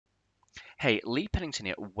Hey, Lee Pennington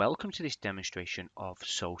here. Welcome to this demonstration of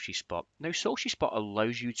SociSpot. Now, SociSpot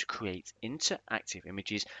allows you to create interactive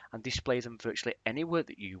images and display them virtually anywhere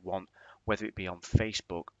that you want, whether it be on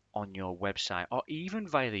Facebook, on your website, or even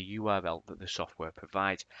via the URL that the software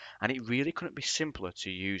provides. And it really couldn't be simpler to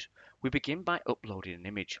use. We begin by uploading an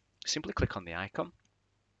image. Simply click on the icon,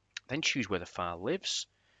 then choose where the file lives.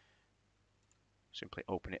 Simply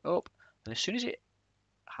open it up, and as soon as it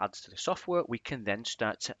adds to the software, we can then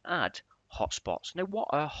start to add hotspots. Now, what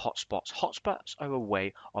are hotspots? Hotspots are a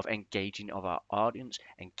way of engaging of our audience,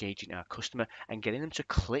 engaging our customer, and getting them to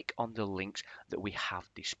click on the links that we have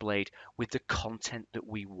displayed with the content that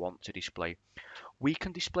we want to display. We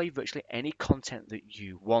can display virtually any content that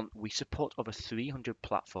you want. We support over 300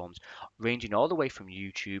 platforms, ranging all the way from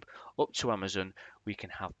YouTube up to Amazon. We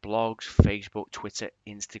can have blogs, Facebook, Twitter,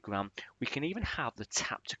 Instagram. We can even have the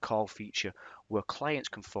tap to call feature where clients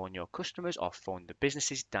can phone your customers or phone the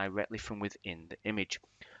businesses directly from within the image.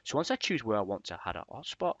 So once I choose where I want to add a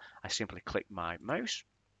hotspot, I simply click my mouse.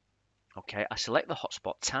 Okay, I select the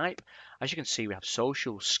hotspot type. As you can see, we have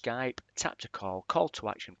social, Skype, tap to call to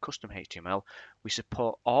action, custom HTML. We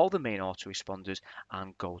support all the main autoresponders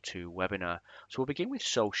and GoToWebinar. So we'll begin with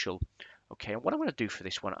social. Okay, and what I'm going to do for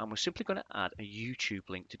this one, I'm simply going to add a YouTube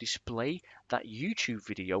link to display that YouTube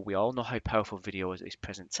video. We all know how powerful video is at this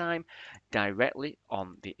present time, directly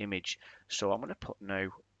on the image. So I'm going to put now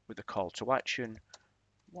with the call to action,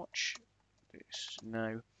 watch this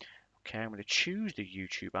now. Okay, I'm going to choose the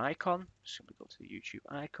YouTube icon. Simply go to the YouTube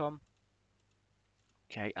icon.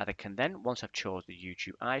 Okay, and I can then, once I've chosen the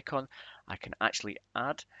YouTube icon, I can actually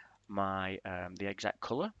add my the exact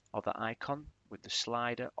color of that icon with the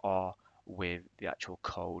slider or with the actual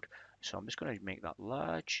code. So I'm just going to make that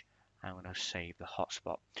large. I'm going to save the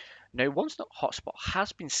hotspot. Now, once the hotspot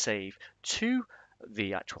has been saved to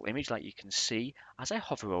the actual image, like you can see, as I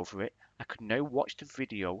hover over it, I can now watch the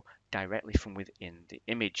video directly from within the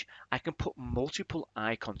image. I can put multiple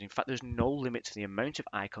icons. In fact, there's no limit to the amount of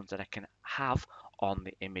icons that I can have on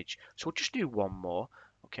the image. So we'll just do one more.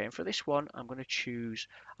 Okay, and for this one, I'm going to choose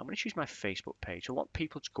my Facebook page. I want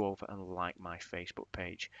people to go over and like my Facebook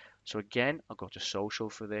page. So again, I'll go to social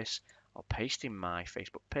for this. I'll paste in my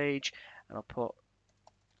Facebook page and I'll put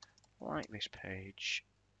like this page.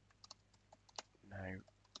 Now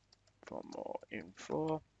for more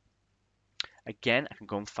info. Again, I can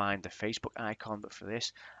go and find the Facebook icon, but for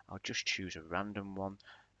this, I'll just choose a random one.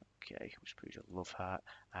 Okay, let's choose a love heart,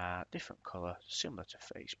 different color, similar to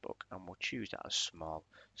Facebook, and we'll choose that as small.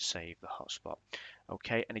 Save the hotspot.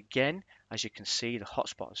 Okay, and again, as you can see, the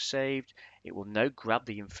hotspot is saved. It will now grab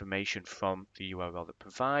the information from the URL that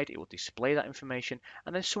provide. It will display that information,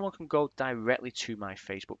 and then someone can go directly to my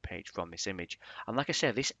Facebook page from this image. And like I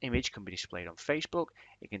said, this image can be displayed on Facebook.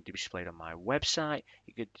 It can be displayed on my website.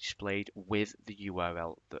 It can be displayed with the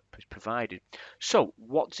URL that is provided. So,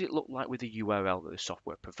 what does it look like with the URL that the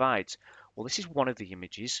software provides? Well, this is one of the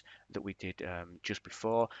images that we did just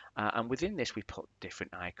before, and within this we put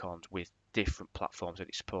different icons with different platforms that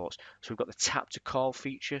it supports. So we've got the tap to call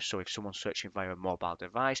feature, so if someone's searching via a mobile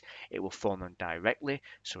device, it will phone them directly.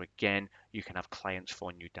 So again, you can have clients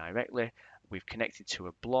phone you directly. We've connected to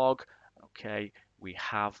a blog. Okay, we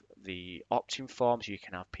have the opt-in form, so you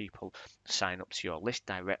can have people sign up to your list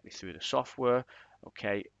directly through the software.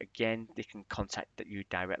 Okay, again, they can contact you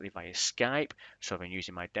directly via Skype. So if I'm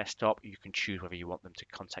using my desktop, you can choose whether you want them to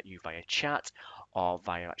contact you via chat or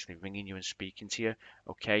via actually ringing you and speaking to you.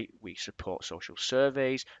 Okay, we support social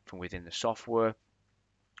surveys from within the software.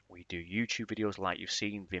 We do YouTube videos like you've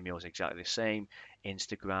seen, Vimeo is exactly the same,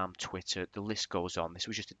 Instagram, Twitter, the list goes on. This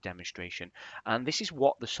was just a demonstration. And this is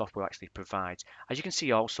what the software actually provides. As you can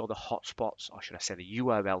see also, the hotspots, or should I say the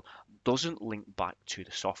URL, doesn't link back to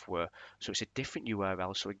the software. So it's a different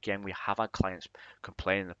URL. So again, we have had clients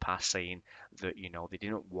complain in the past saying that, you know, they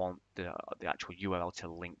didn't want the actual URL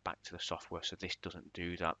to link back to the software. So this doesn't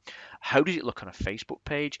do that. How does it look on a Facebook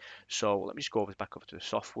page? So let me just go back over to the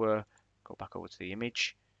software, go back over to the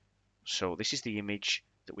image. So this is the image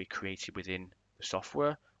that we created within the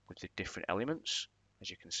software with the different elements, as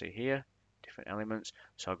you can see here, different elements.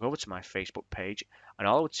 So I'll go over to my Facebook page, and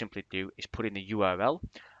all I would simply do is put in the URL.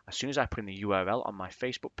 As soon as I put in the URL on my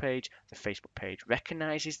Facebook page, the Facebook page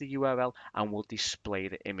recognizes the URL and will display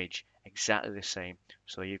the image exactly the same.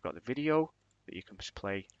 So you've got the video that you can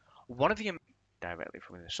display. One of the directly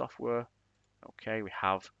from the software. Okay, we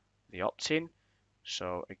have the opt-in.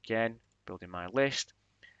 So again, building my list.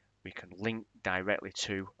 We can link directly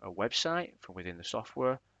to a website from within the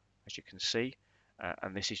software, as you can see.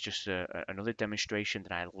 And this is just another demonstration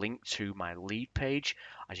that I link to my lead page.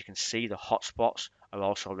 As you can see, the hotspots are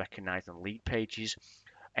also recognized on lead pages.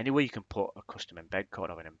 Anywhere you can put a custom embed code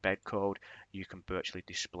or an embed code, you can virtually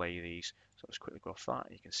display these. So let's quickly go for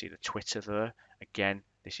that. You can see the Twitter there. Again,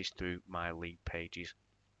 this is through my lead pages.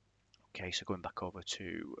 Okay, so going back over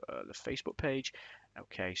to the Facebook page.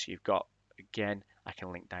 Okay, so you've got, again, I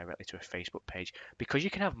can link directly to a Facebook page. Because you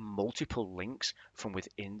can have multiple links from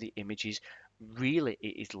within the images, really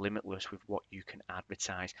it is limitless with what you can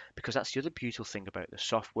advertise, because that's the other beautiful thing about the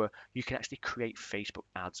software. You can actually create Facebook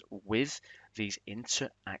ads with these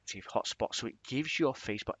interactive hotspots, so it gives your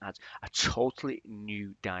Facebook ads a totally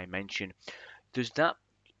new dimension. There's that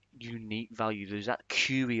unique value, there's that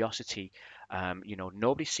curiosity.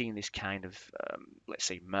 Nobody's seen this kind of let's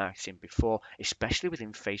say marketing before, especially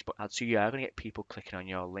within Facebook ads, so you are going to get people clicking on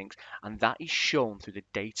your links, and that is shown through the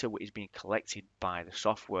data which is being collected by the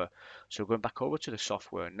software. So going back over to the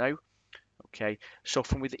software now. Okay, so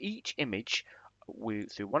from with each image,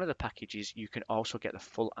 through one of the packages, you can also get the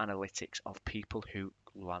full analytics of people who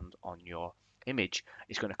land on your image.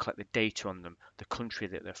 It's going to collect the data on them, the country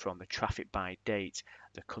that they're from, the traffic by date,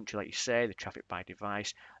 the country, like you say, the traffic by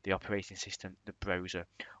device, the operating system, the browser.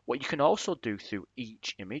 What you can also do through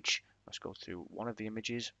each image, let's go through one of the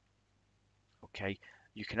images. Okay,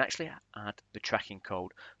 you can actually add the tracking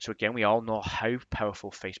code. So again, we all know how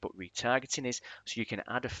powerful Facebook retargeting is. So you can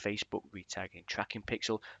add a Facebook retargeting tracking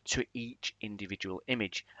pixel to each individual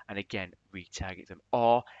image, and again, retarget them.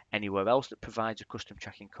 Or anywhere else that provides a custom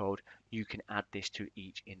tracking code, you can add this to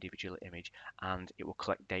each individual image, and it will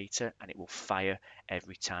collect data and it will fire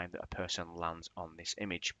every time that a person lands on this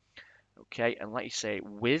image. Okay, and like you say,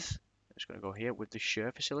 I'm just going to go here with the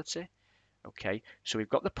share facility. Okay, so we've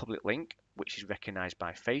got the public link, which is recognized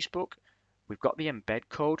by Facebook. We've got the embed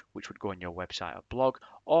code, which would go on your website or blog,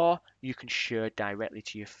 or you can share directly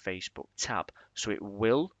to your Facebook tab. So it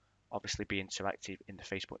will obviously be interactive in the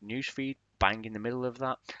Facebook newsfeed, bang in the middle of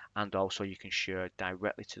that, and also you can share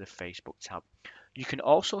directly to the Facebook tab. You can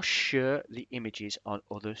also share the images on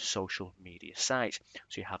other social media sites.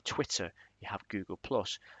 So you have Twitter, you have Google+,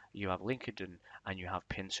 you have LinkedIn, and you have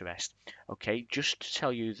Pinterest. Okay, just to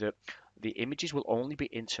tell you that the images will only be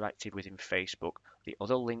interactive within Facebook. The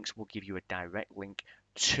other links will give you a direct link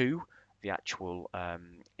to the actual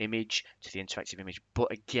image, to the interactive image.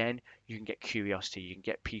 But again, you can get curiosity, you can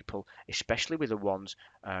get people, especially with the ones,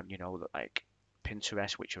 like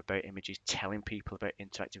Pinterest, which are about images, telling people about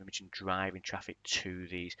interactive images and driving traffic to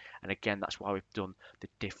these. And again, that's why we've done the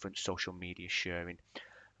different social media sharing.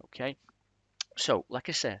 Okay, so like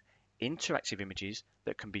I said, interactive images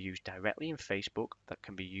that can be used directly in Facebook, that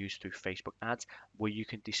can be used through Facebook ads, where you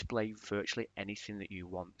can display virtually anything that you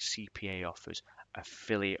want. CPA offers,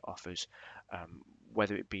 affiliate offers,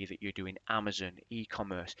 whether it be that you're doing Amazon,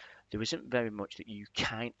 e-commerce, there isn't very much that you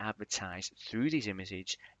can advertise through these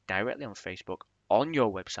images directly on Facebook, on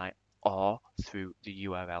your website, or through the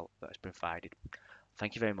URL that is provided.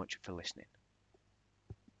 Thank you very much for listening.